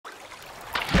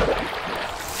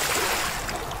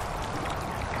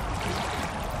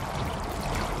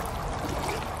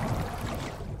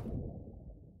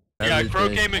pro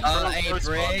gaming. Hey,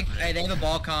 Brig. Hey, they have a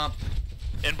ball comp.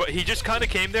 But he just kind of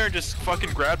came there and just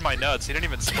fucking grabbed my nuts. He didn't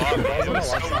even spot me. It was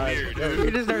so weird, dude.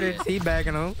 He just started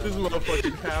teabagging him. This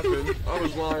motherfucking happened. I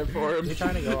was lying for him. You're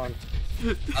trying to go on.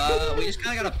 We just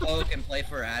kind of gotta poke and play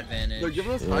for advantage. They're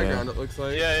giving us high ground, it looks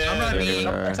like. Yeah. I'm not me.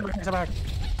 Come back.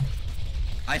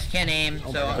 I can't aim,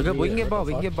 so. Okay, we can get ball.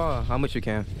 We can get ball. How much you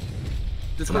can?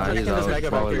 Just Nah, he's out.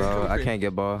 mega Ball is back out. I can't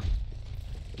get ball.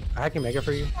 I can make it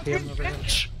for you.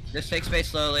 Just take space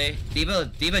slowly.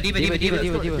 Diva. Diva's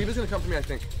gonna come for me, I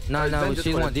think. No,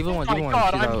 she's one. Diva one. Oh my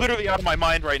god, I'm literally out of my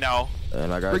mind right now.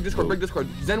 And I got Brig Discord.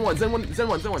 Zen one.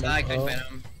 I could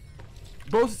venom.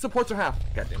 Both supports are half.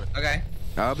 God damn it. Okay.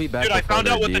 I'll be back. Dude, I found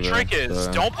out what the trick is.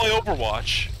 Don't play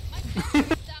Overwatch.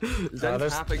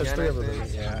 Zen's half again, I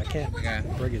think. Yeah, I can't. Okay.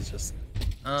 Brig is just.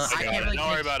 I can't really. Don't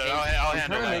worry about it. I'll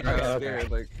handle it.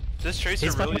 Okay. This Tracer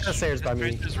He's really. the stairs by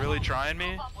me. Tracer's really trying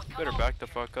me. You better back the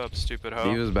fuck up, stupid hoe.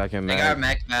 He was back in They got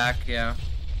mech back, yeah.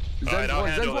 Zen's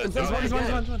one. Zen's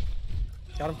one.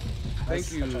 Got him.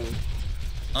 Thank you.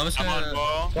 I'm just I'm on gonna.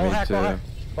 ball.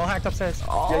 Ball hacked upstairs.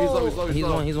 Yeah, he's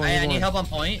low. He's one. I need help on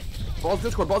point. Ball's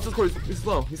Discord. He's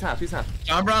slow. He's half.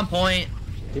 Sombra on point.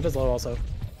 Diva's low also.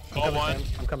 Ball one.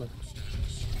 I'm coming.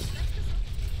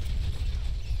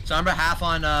 Sombra half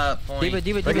on point.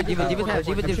 Diva.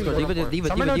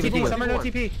 Summer no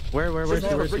TP.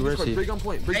 Where's she? Brig on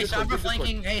point. Hey,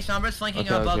 Sombra's flanking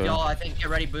above y'all. I think get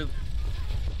ready, boob.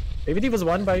 Maybe Diva's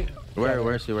one by.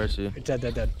 Where is she?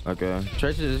 Dead. Okay.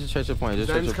 Tracer point.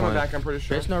 Zen's coming back, I'm pretty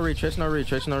sure. Trace no re.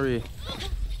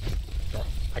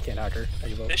 I can't hack her.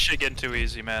 This shit getting too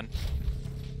easy, man.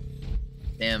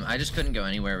 Damn, I just couldn't go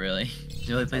anywhere really.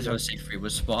 The only place I was safe free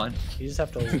was spawn. You just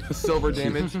have to. Silver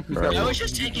damage. I was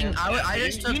just taking. I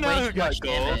just took way too much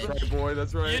damage. That's right, boy.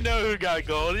 That's right. You know who got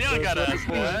gold. You don't gotta ask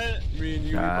that. Me and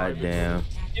you. God damn.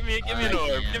 Give me an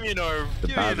orb. Give me an orb. The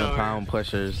Give me an 1,000-pound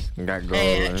pushers got gold.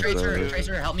 Hey,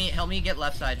 Tracer, help me get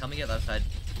left side.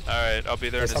 Alright, I'll be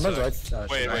there in a Summer's sec.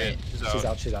 right. Wait. She's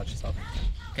out.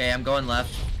 Okay, I'm going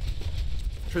left.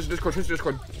 Tracer Discord.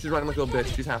 She's running like a little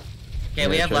bitch. She's half. Okay,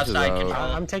 we have left side control.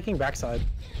 I'm taking backside.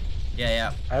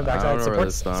 Yeah. I have backside.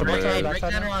 Support Break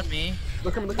center on me.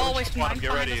 Look at him.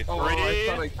 Get ready. Oh,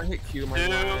 I hit Q, my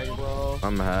lag, bro.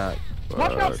 I'm hacked.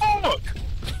 What the fuck?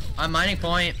 I'm mining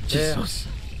point. Jesus.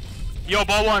 Yo,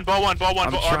 ball one. I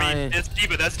trying. mean, it's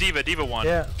Diva. That's Diva one.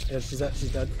 Yeah, she's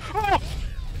dead.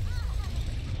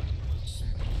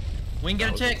 We can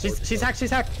get a tick. She's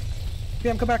hacked.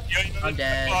 PM, come back. I'm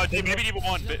dead. Maybe Diva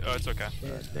one. Oh, it's okay.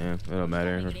 Damn, it don't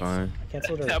matter. We're fine. I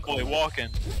canceled her. That boy walking.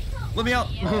 Let me out.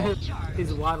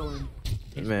 He's waddling.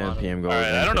 Man, PM goes.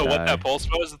 Alright, I don't know what that pulse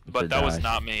was, but that was die.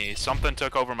 not me. Something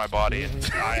took over my body, and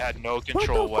I had no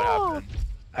control what happened.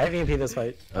 I have EMP this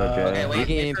fight. Okay. Wait, We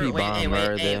can EMP bomb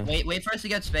right there. wait for us to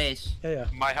get space. Yeah.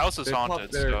 My house is They popped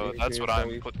haunted, there, so that's what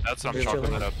I'm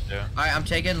chalking it up to. Alright, I'm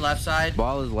taking left side.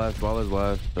 Ball is left.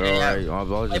 They're Yeah. alright.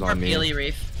 Ball is Play just for on me. Peely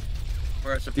Reef.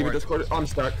 For Diva support. Discord. Oh, I'm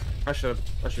stuck. I should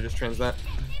just trans that.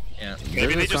 Yeah.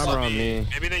 Maybe they There's a just Sombra let on me. me.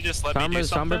 Maybe they just let me do Sombra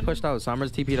something. pushed out.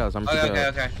 Sombra's TP'd out.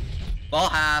 Okay. Ball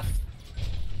half.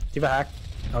 Diva hack.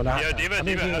 Oh, not. Yeah, Diva.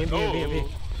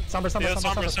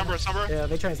 Sombra. Yeah,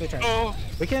 they trans. Oh.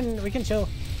 We can chill.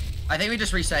 I think we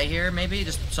just reset here, maybe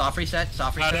just soft reset.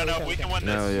 No, we can win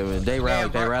No, this. they rally.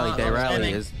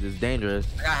 spamming. It's dangerous.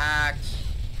 I got hacked.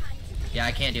 Yeah,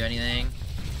 I can't do anything.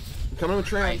 Coming with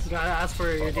trans. You gotta ask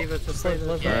for your diva to play the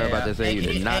live. Yeah, about to say you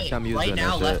did not tell me you was right doing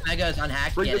now, that left mega is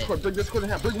unhacked. Brig Get Discord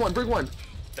and half. Brig one.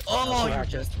 Oh, you're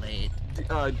just late.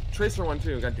 Tracer one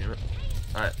too. God damn it.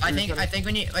 Alright. I think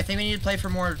we need to play for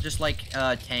more just like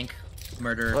tank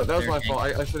murder. Oh, that was my fault.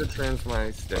 I should have trans my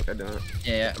stick. I didn't.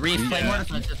 Yeah. Reef, play more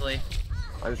defensively.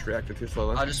 I just reacted too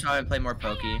slowly. I'll just try and play more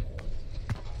pokey.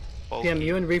 PM,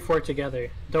 you and Reef work together.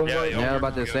 Don't worry. Yeah, I'm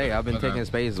about to say. I've been taking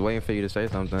space, waiting for you to say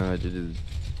something. I just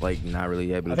like not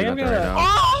really able to do I think that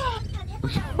right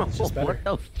now. It's just better. What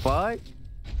the fuck?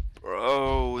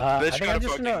 Bro, I bitch think got I'm a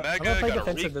just fucking gonna mega. play Got a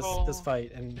defensive recall. this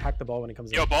fight and hack the ball when it comes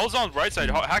in. Yo, ball's on right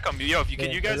side. Hack him. Yo, if you can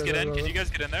Yeah, you guys get in? go. Can you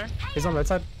guys get in there? He's on right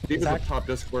side. Diva's Hack. a top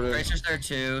Discord. Tracer's there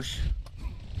too.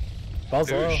 Ball's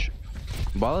low. Douche.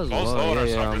 Ball is Ball's low. low on our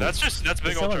Yeah, summer. yeah. That's big It's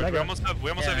old still a trick. mega. We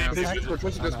almost Yeah. have Tracer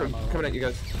EMP. Discord. Coming at you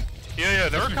guys. Yeah,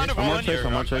 they were kind of I'm all on in here. Tracer,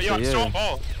 I'm on Tracer, Yo, I'm still yeah. on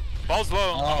ball. Ball's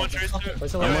low. I'm on Tracer.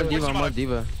 Where's the I'm line? on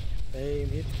Diva. Hey,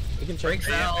 we can Break check.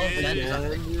 fell.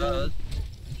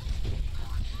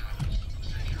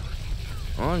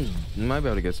 You might be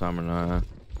able to get Summer now.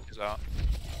 He's out.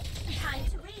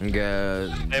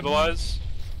 Good. Stabilize.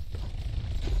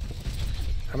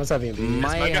 I must have EMP.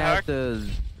 Might Mega have hack? to.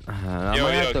 I might Yo,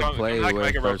 have to come play hack with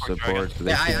Mega real first quick, supports because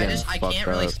Yeah, they keep getting I fucked can't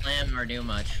really up. slam or do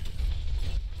much.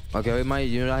 Okay, we might.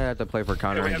 You know, I have to play for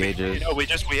counter engages. No, we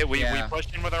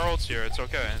pushed in with our ults here. It's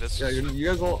okay. Yeah, you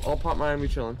guys all pop mine and we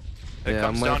chilling. Yeah,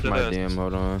 I'm waiting for my DM.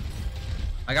 Hold on.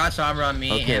 I got Sombra on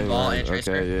me Okay, and Ball right, and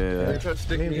Tracer. okay, yeah. Try to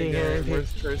stick me again.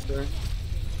 Where's Tracer?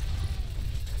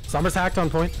 Sombra's hacked on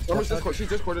point. Sombra's Discord. She's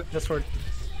Discorded. Discord.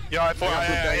 Yeah,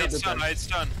 I hit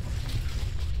stun.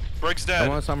 Brick's dead. I'm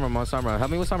on Sombra.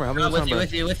 Help me with Sombra. Help me with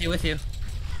Sombra. With you.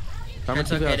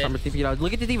 Sombra TP out.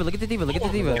 Look at the diva. Look at the diva.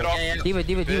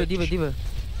 Yeah. Diva.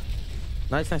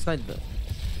 Nice.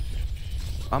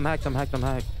 I'm hacked.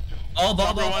 Oh,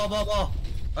 ball.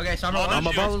 Okay, Sombra I'm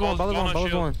a ball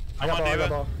is one. I got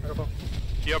ball.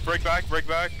 Yeah, break back.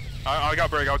 I got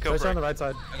break. I'll kill Tracer on break. the right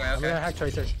side. Okay. I'm gonna hack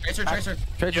Tracer. Tracer.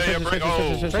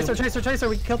 Tracer.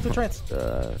 We killed 2 trans.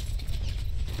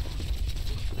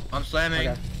 I'm slamming.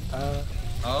 Okay.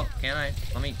 Oh, can I?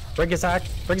 Let me. Break his hack.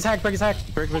 Break. Go break.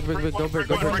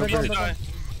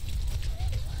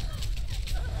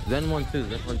 Zen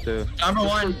 1-2. Sombra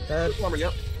 1. Dead. Plumber,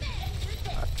 yep.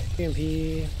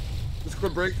 PMP.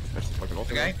 Discord break. That's just fucking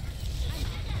awesome. Okay.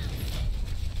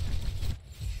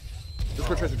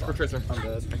 Discord Tracer. I'm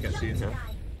dead. I can't see it now.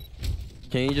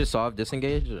 Can you just soft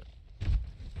disengage?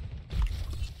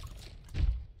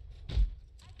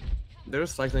 They're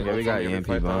just cycling. Yeah, we ults got on me every EMP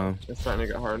fight, though. bomb. It's starting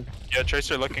to get hard. Yeah,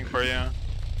 Tracer looking for you.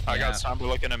 I got Sombra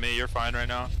looking at me. You're fine right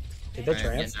now. They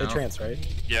trans. They trans, right?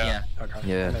 Yeah. Okay.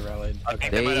 Yeah. And they rallied. Okay.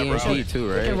 They EMP too,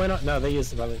 They can right? win. No, they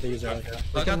use rally. They use rally.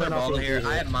 Look at their ball here.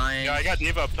 I have mine. Yeah, I got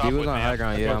Diva up top. He was with on me. high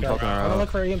ground. Yeah, I'm poking I'm gonna around. look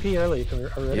for EMP early. Are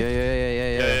we ready?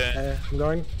 Yeah. I'm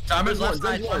going. Sombra's left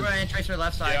side. Sombra and Tracer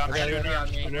left side. Yeah, I got I'm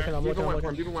on me. I'm looking. Diva went for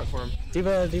him. Diva went for him.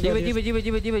 Diva.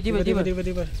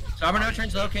 Diva. Sombra no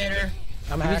turns locator.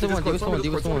 I'm Give hacked. us the one.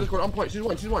 Discord on point. She's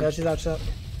one. Yeah, she's out. She's out.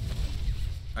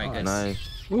 Alright, good. Nice.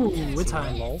 Ooh, good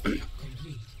time, lol.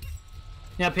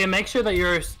 Yeah, PM, make sure that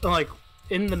you're like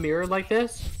in the mirror like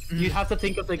this. You have to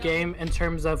think of the game in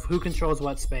terms of who controls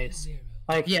what space.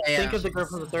 Like, think of the girl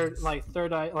from the third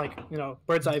eye, like, you know,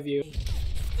 bird's eye view.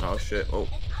 Oh shit. Oh.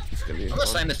 It's gonna be. I'm gonna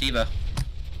slam this Diva.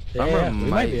 Sombra we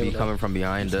might able be to coming from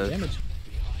behind us. damage.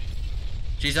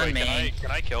 She's on Wait, main.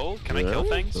 can I kill? Can I kill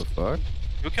Really? things? The fuck?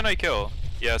 Who can I kill?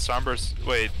 Yeah, Sombra's.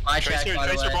 Wait. I checked, by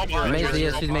the way. ball behind. Main, Tracer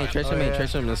yes, ball she's main. behind.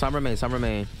 Tracer main. Sombra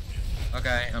main.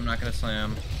 Okay, I'm not gonna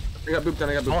slam. I got booped down.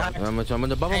 I'm in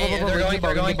the bubble. Hey, they're going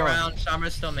bubble. around.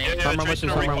 Sombra's still main. Yeah, Sombra Tracer with you,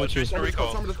 recall, Sombra with you. Tracer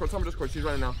recall. Some Discord. She's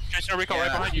running now. Tracer recall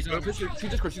right behind you. She's She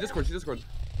Discord. She's Okay.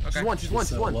 She's one.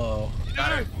 So low.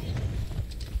 Got her.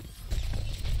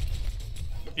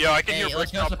 Yeah, I can Hey, hear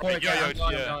let's Brick go top. support. Yeah,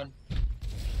 I'm going.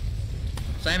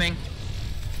 Slamming.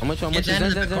 I'm with you. Get Zen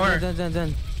into the corner.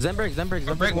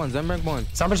 Zenberg one.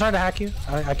 Somebody's trying to hack you.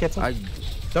 I can't tell.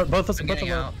 Both of them. Getting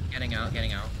out. Getting out.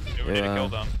 Yeah, we need to kill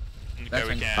them. Okay, That's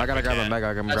we can't. I gotta grab a mega.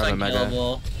 I'm That's grabbing a like mega.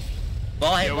 killable.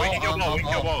 Ball, hey, Yeah, we can kill ball. We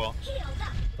can kill ball.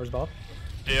 Where's ball?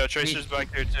 Yeah, Tracer's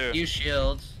back there too. Use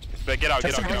shields. But get out.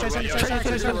 They're coming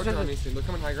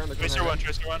high ground. Tracer one.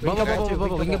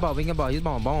 Bubble. We can get ball. He's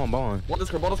balling. Ball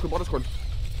Discord.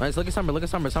 Nice. Look at Sombra.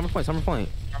 Sombra point.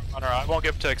 I won't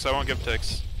give ticks. I'm on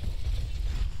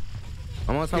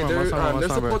Okay, Sombra.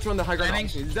 there's supports on the high ground.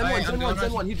 Timing.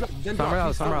 Zen one. He dropped.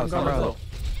 Sombra out.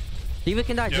 Diva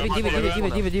can die.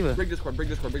 Diva. Break Discord.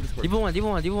 Diva one.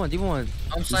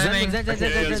 I'm slamming. Zen. I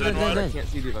can't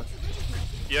see Diva.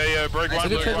 Yeah, break one.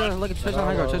 Look at Tracer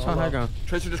on high ground.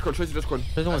 Tracer Discord. Tracer one.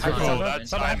 Oh,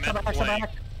 that's I meant to blink.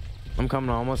 I'm coming.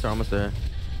 Almost there.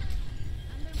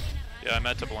 Yeah, I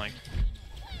meant to blink.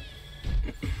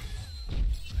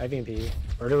 I have EMP.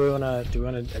 Or do we wanna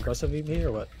aggressive EMP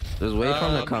or what? Just wait for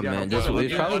him to come in.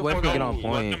 We probably wait for him to get on Let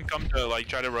point. them come to like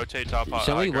try to rotate top.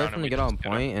 Shall we wait for him to get on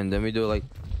point and then we do like?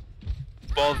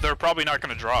 Well, they're probably not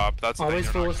gonna drop. That's the Always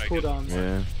thing. full cooldowns.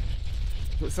 Yeah.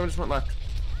 Someone just went left.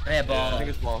 Hey, I ball. think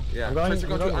it's ball. Yeah. I'm going I'm left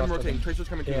rotating. with him. Tracer's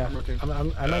coming to you. Yeah. I'm rotating. I'm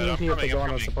on EMP if they go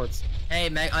on our supports. Hey,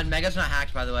 Mega's not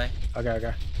hacked, by the way.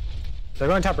 Okay. They're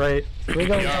going top right. Can we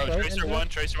go Yo, top right?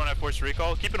 Tracer one at force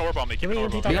recall. Keep an orb on me. Keep Give an me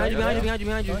orb on EMP me. top right.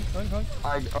 Behind you. Going.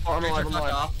 I'm Tracer alive.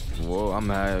 fucked off. Whoa, I'm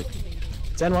mad.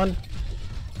 Zen one.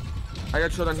 I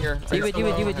got shield on here. Diva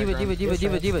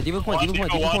point.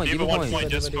 Diva one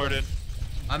discorded.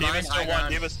 I'm on high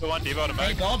ground. Diva still one. Diva out of Hey,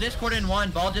 mag. ball Discord in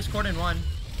one.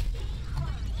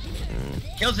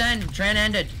 Kill Zen. Tran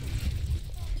ended.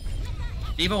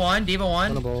 Diva one.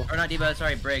 Winnable. Or not Diva,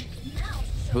 sorry, Brig.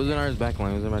 Who's in our back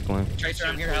line? Tracer,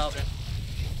 I'm here to help.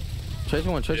 Tracer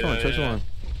one.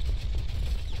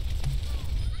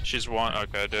 She's one.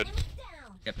 Okay, dude.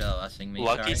 Kept LSing me.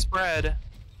 Lucky sorry. spread.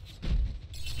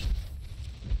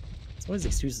 It's always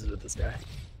excuses with this guy.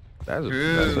 That's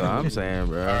what I'm saying,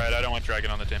 bro. Alright, I don't want Dragon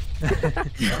on the team.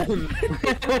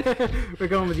 We're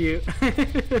going with you.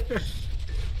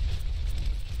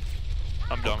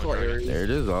 I'm done with Dragon. There it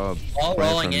is. All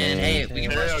rolling in. Hey, we can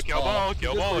There push you go,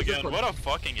 kill ball again. Discord. What a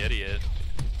fucking idiot.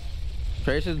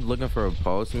 Trace is looking for a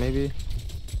post, maybe.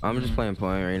 I'm just playing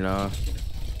point right now.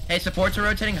 Hey, supports are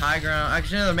rotating high ground.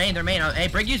 Actually, no, they're main. Hey,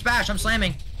 Brig, use bash. I'm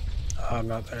slamming. I'm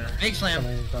not there. Big slam.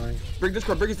 Coming. Brig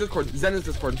his Discord. Zen is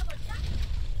Discord.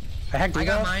 I hacked I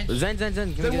got Diva. mine. Zen.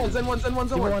 Zen one.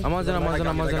 I'm on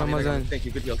Zen. Thank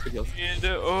you, good deal. And,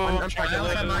 oh, I'm trying I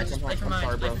also have to mine. Just play for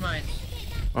mine. Play for mine.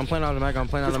 I'm playing out the mech. I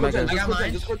got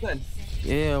mine. Discord Zen.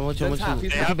 Yeah, I want you. Zen's half. they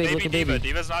He's have baby, baby look at Diva. baby.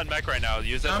 Diva's not in mech right now.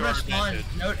 Use that to our Sombra spawn.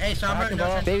 advantage. No, hey, Sombra, no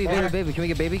chance. Baby. Can we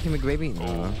get baby?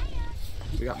 No.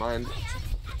 We got mine.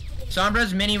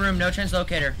 Sombra's mini room, no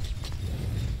translocator.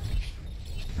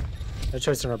 I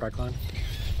chose in our backline.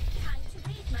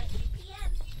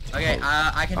 Okay,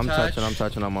 I can touch. I'm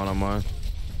touching. I'm on.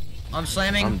 I'm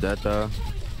slamming. I'm dead though.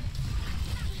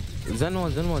 Zen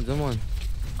one.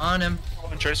 On him.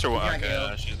 And Tracer one. got Okay, healed.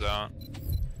 yeah, she's out.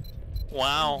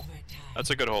 Wow. That's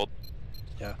a good hold.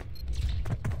 Yeah.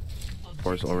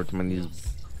 Force over to these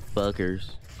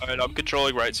fuckers. Alright, I'm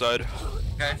controlling right side.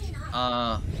 Okay.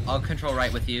 I'll control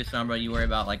right with you, Sombra. You worry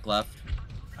about like left.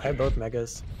 I have both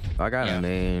megas. I got Yeah. a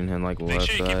main and like Make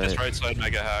left sure you keep this side. right side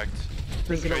mega hacked.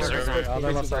 Tracer going Tracer. right.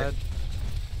 They're left side.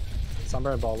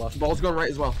 Sombra and ball left. Ball's going right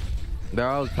as well. They're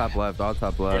all top left.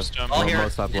 Forced him. All here.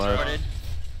 Almost top left. Discarded.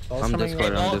 Ball's I'm coming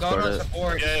discorded, in. I'm Ball going on discorded.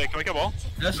 support. Yeah, can we get ball?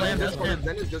 No slam, no Discord. slam.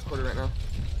 Zen is Discord right now.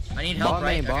 I need help Ball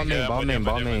right. main, ball Okay. main, Yeah, ball I'm main, with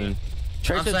ball you, main.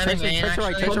 I'm slamming main, Tracer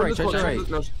right, actually. Tracer right.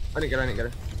 No, I didn't get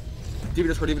it. Diva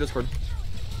Discord.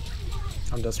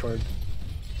 I'm Discord.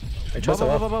 I Ball, chose the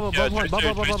left. Yeah,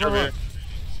 Tracer over here.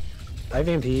 I have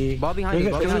EMP. Ball behind you,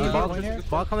 Can we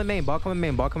ball coming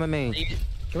main.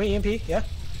 Can we EMP? Yeah.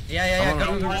 Yeah.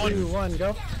 Come Go. on. 2, 1,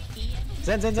 go.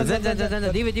 Zen.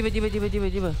 Zen.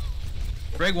 Diva.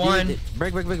 Brig one.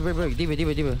 Break. Diva.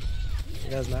 You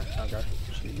guys not? Okay.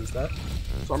 Should use that.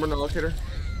 Sombra no locator.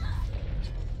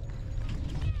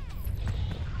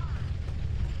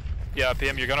 Yeah,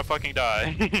 PM, you're gonna fucking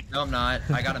die. No, I'm not.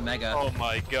 I got a mega. Oh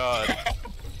my god.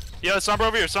 Yeah, Sombra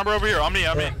over here. Omni.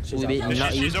 She's We out. did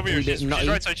not She's over here. we She's did not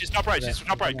right side. She's top right. She's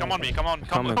top right. Come on me. Come on.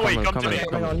 Wait, come to me.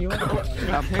 Coming on you.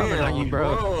 I'm coming on you,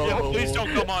 bro. Yeah, please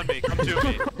don't come on me. Come to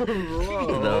me.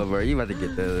 No, bro, you about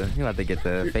to get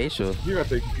the facial. You have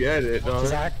to get it, dog.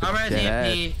 Zach. I'm at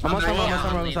EMP. I'm on backing someone,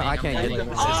 out, I'm I can't leaving. get it.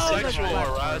 This is sexual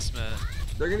harassment.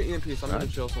 They're gonna EMP, so I'm gonna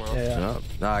chill somewhere else.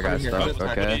 Yeah. No, I got stuck.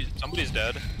 Okay, Somebody's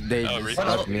dead. they Oh, just Reef.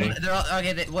 stuck me.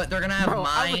 They're gonna have Bro,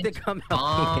 how would they mine. come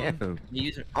out PM?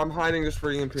 I'm hiding just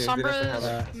for EMP. They have to have it.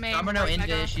 Yeah. Main Sombra no right in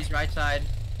mega. dish. She's right side.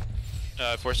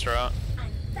 I forced her out.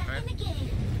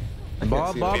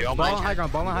 Ball see it. on high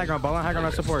ground,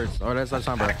 our supports. Oh, that's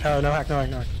Sombra. Oh, no hack.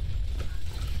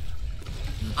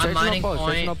 I'm mining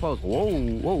Traditional point. post.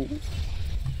 Whoa.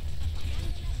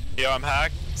 Yeah, I'm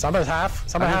hacked. Sombra's half.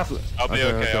 I'll be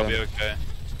okay. I'll be okay.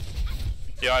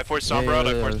 Yeah, I forced Sombra out.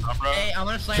 I forced Sombra out. Hey, I'm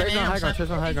gonna slam Trace in. on I'm high ground, slamming Trace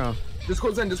on high ground.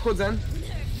 Discord Zen.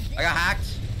 I got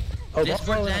hacked. Oh,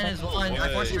 Discord Zen is one.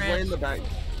 I forced He's way in trans. the back.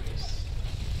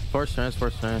 Force trans.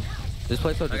 Just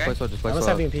play slow. I must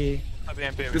have EMP. I'll be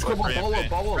MP. Discord ball.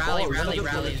 Rally.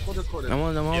 I'm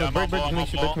on. Yeah, I'm on Break. ball, I'm on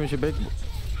Break.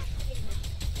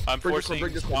 I'm forcing.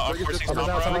 I'm forcing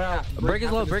Sombra out. Break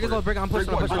is low. I'm pushing.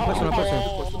 Yo,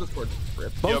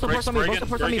 Both support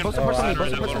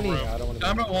on me. I don't want to.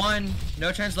 Number one. No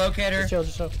translocator.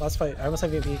 Just chill. Last fight. I almost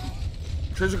have EMP.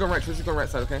 Tracer going right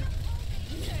side, okay?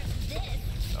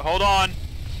 Hold on.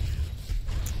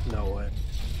 No way.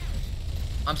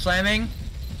 I'm slamming.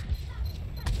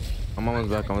 I'm almost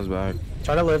back.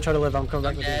 Try to live. I'm coming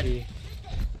back with dead. EMP.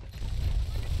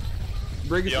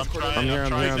 Brig is Yeah, I'm Discord. trying. I'm I'm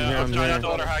trying here. not to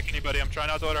auto hack anybody. I'm trying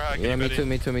not to auto hack Yeah, anybody.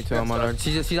 me too. I'm on her.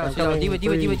 She's out. I'm coming. Diva.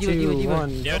 3, 2,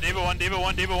 1. Yeah, Diva one. Diva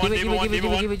one.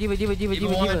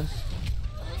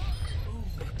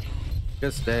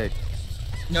 Good stick.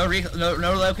 No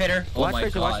locator. Oh my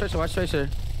god. Watch Tracer.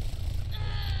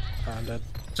 I'm dead.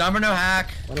 Sombra no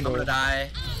hack. What I'm about gonna it? die.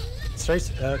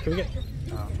 Straight. Can we get?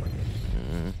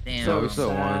 Damn. So we still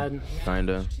sad. won,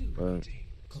 kinda, but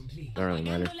don't really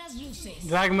matter.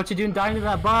 Dragon, what you doing dying to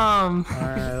that bomb?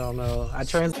 I don't know. I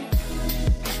trans.